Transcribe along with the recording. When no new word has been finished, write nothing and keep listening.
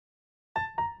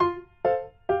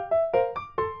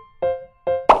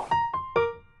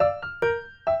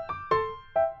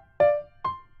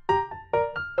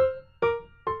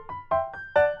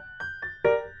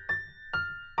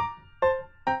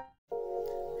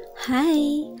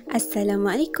Hi,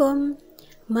 Assalamualaikum.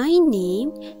 My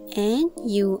name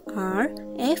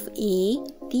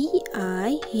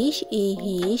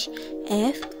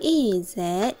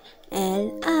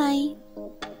Nurfadihashafazli.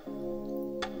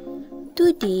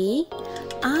 Today,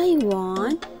 I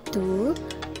want to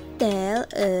tell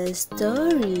a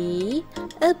story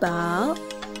about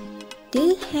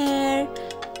the hare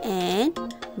and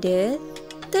the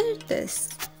tortoise.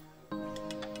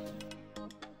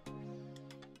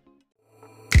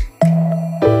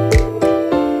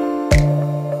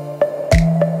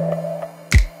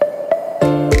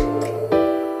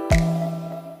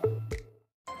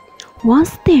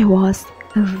 Once there was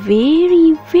a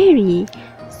very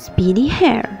speedy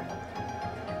hare.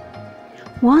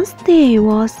 Once there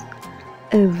was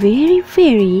a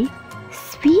very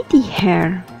speedy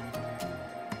hare.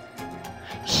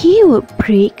 He would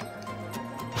break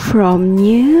from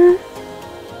near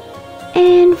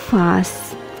and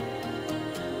fast,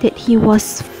 that he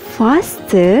was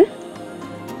faster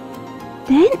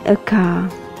than a car.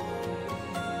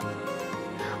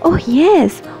 Oh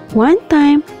yes, one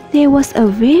time there was a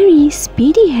very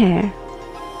speedy hare.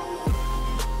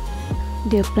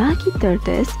 The plucky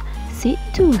tortoise said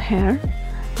to her,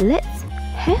 "Let's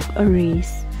have a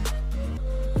race."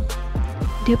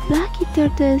 The plucky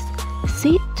tortoise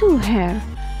said to her,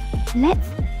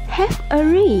 "Let's have a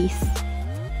race.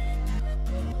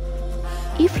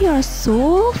 If you are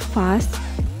so fast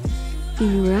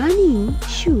in running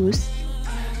shoes,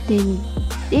 then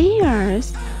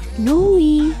there's no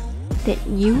way that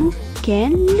you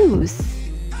can lose."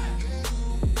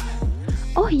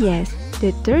 Oh yes,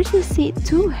 the tortoise said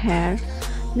to her,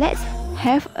 "Let's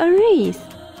have a race.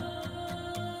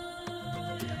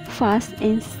 Fast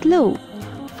and slow,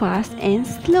 fast and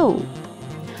slow.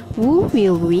 Who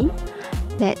will win?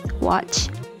 Let's watch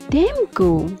them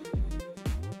go."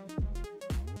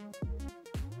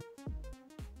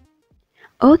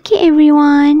 Okay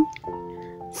everyone,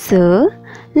 so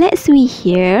let's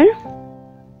hear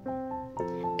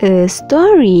a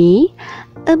story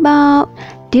about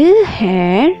the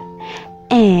hare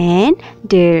and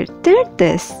the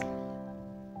tortoise.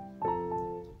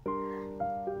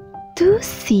 To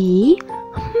see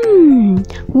who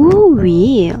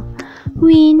will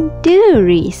win the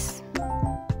race.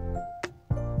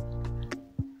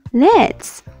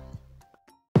 Let's.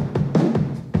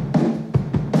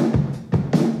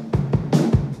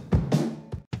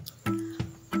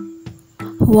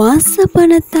 Once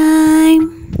upon a time,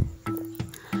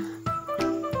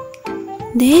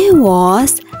 there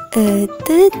was a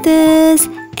tortoise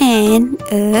and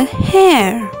a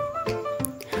hare.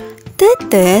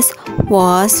 Tortoise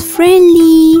was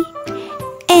friendly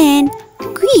and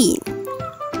quick.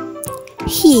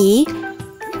 He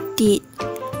did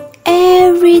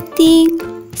everything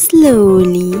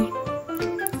slowly.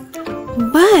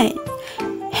 But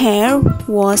hare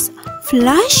was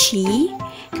flashy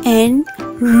and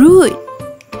rude.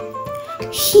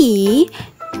 He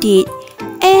did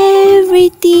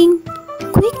everything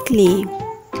quickly.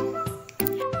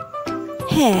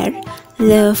 Hare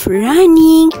loved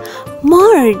running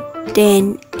more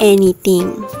than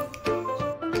anything.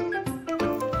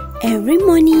 Every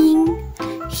morning,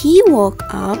 he woke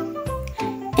up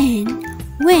and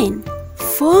went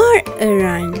for a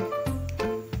run.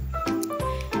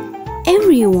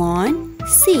 Everyone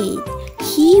said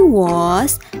he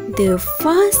was the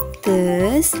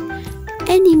fastest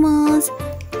animals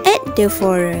at the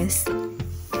forest.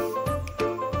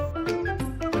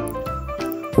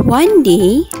 One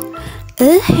day,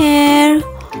 a hare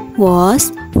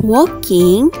was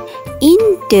walking in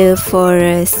the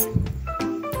forest.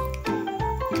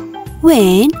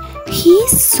 When he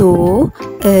saw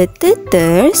a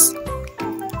tortoise,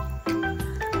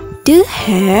 the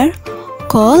hare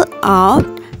called out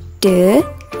the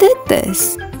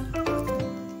tortoise,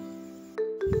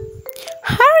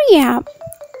 "Hurry up!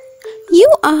 You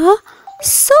are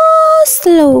so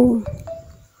slow.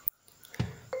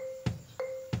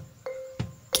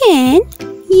 Can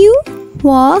you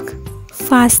walk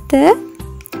faster?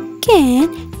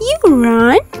 Can you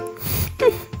run?"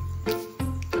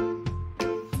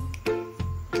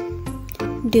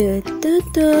 The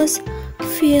tortoise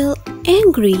felt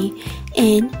angry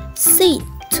and said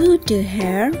to the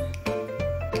hare,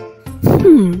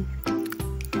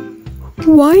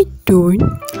 "Why don't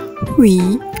we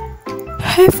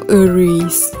have a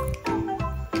race?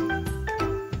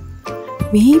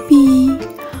 Maybe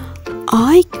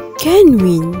I can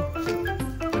win."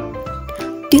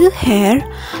 The hare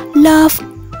laughed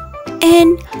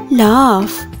and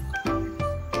laughed.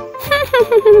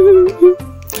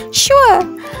 "Sure,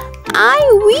 I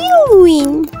will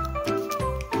win."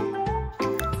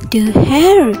 the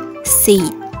hare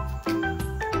said.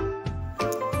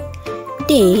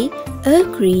 They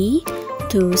agree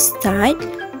to start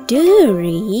the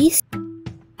race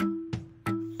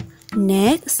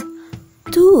next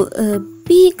to a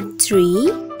big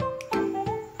tree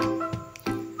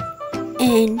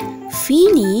and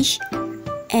finish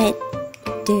at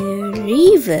the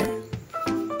river.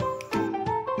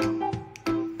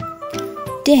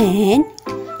 Then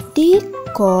they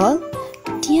call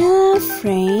their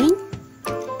friend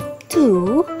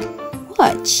to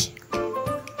watch.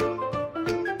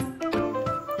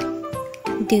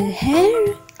 The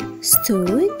hare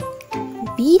stood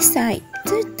beside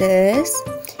Tortoise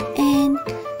and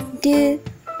the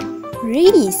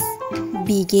race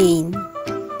began.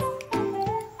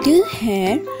 The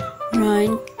hare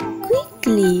ran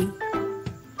quickly,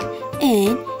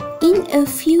 and in a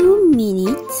few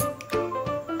minutes,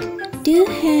 the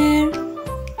hare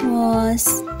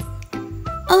was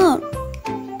out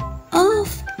of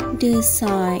the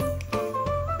sight.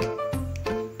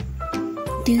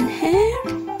 The hare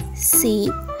said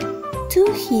to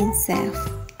himself,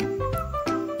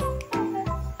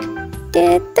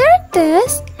 "The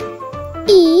tortoise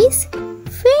is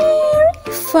very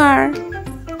far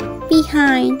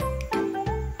behind.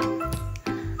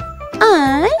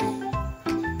 I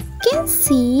can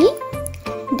see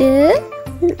the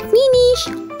finish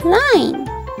line.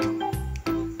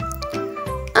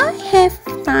 I have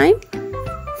time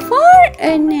for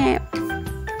a nap."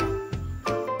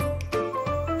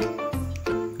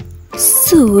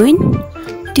 Soon,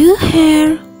 the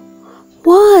hare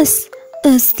was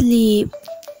asleep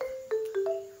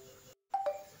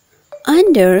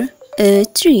under a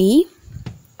tree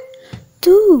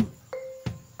to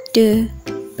the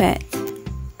bed.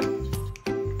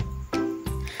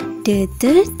 The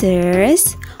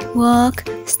tortoise walked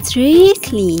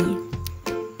straightly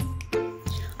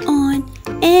on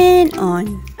and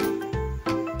on.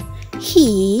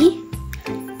 He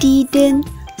didn't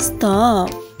stop.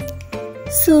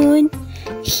 Soon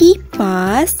he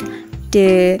passed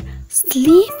the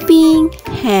sleeping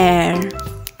hare.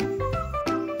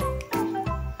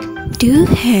 The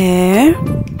hare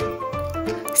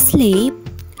slept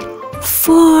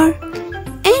for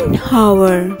an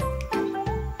hour.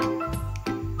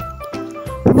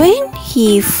 When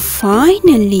he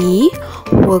finally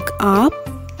woke up,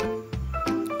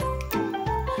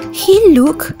 he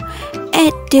looked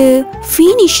at the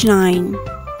finish line.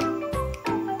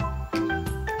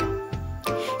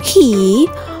 He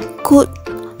could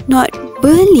not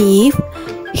believe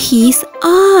his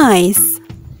eyes.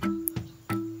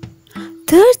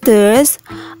 Tortoise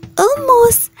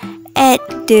almost at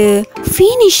the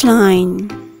finish line.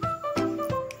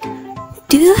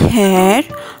 The hare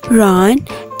ran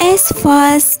as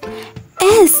fast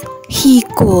as he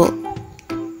could,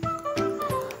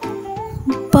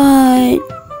 but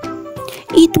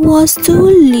it was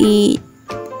too late.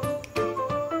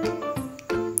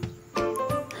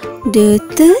 The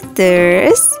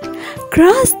tortoise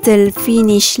crossed the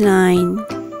finish line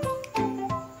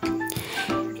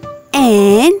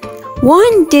and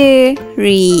won the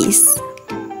race.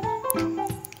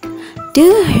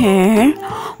 The hare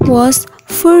was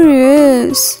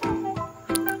furious.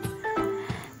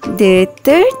 The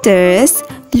tortoise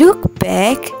looked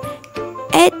back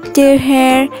at the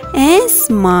hare and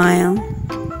smiled.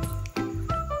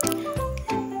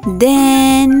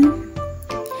 Then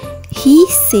he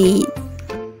said,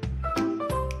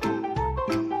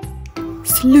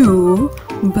 "Slow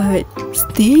but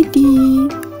steady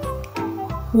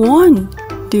won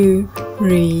the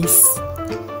race."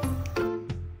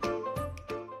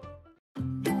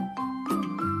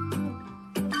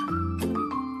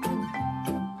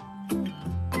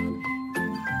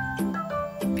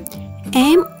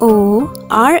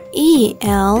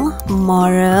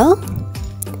 Moral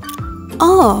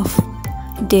of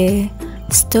the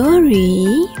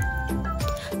story: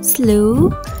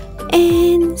 slow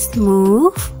and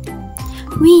smooth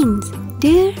wins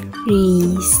the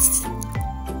race.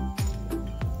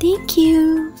 Thank you.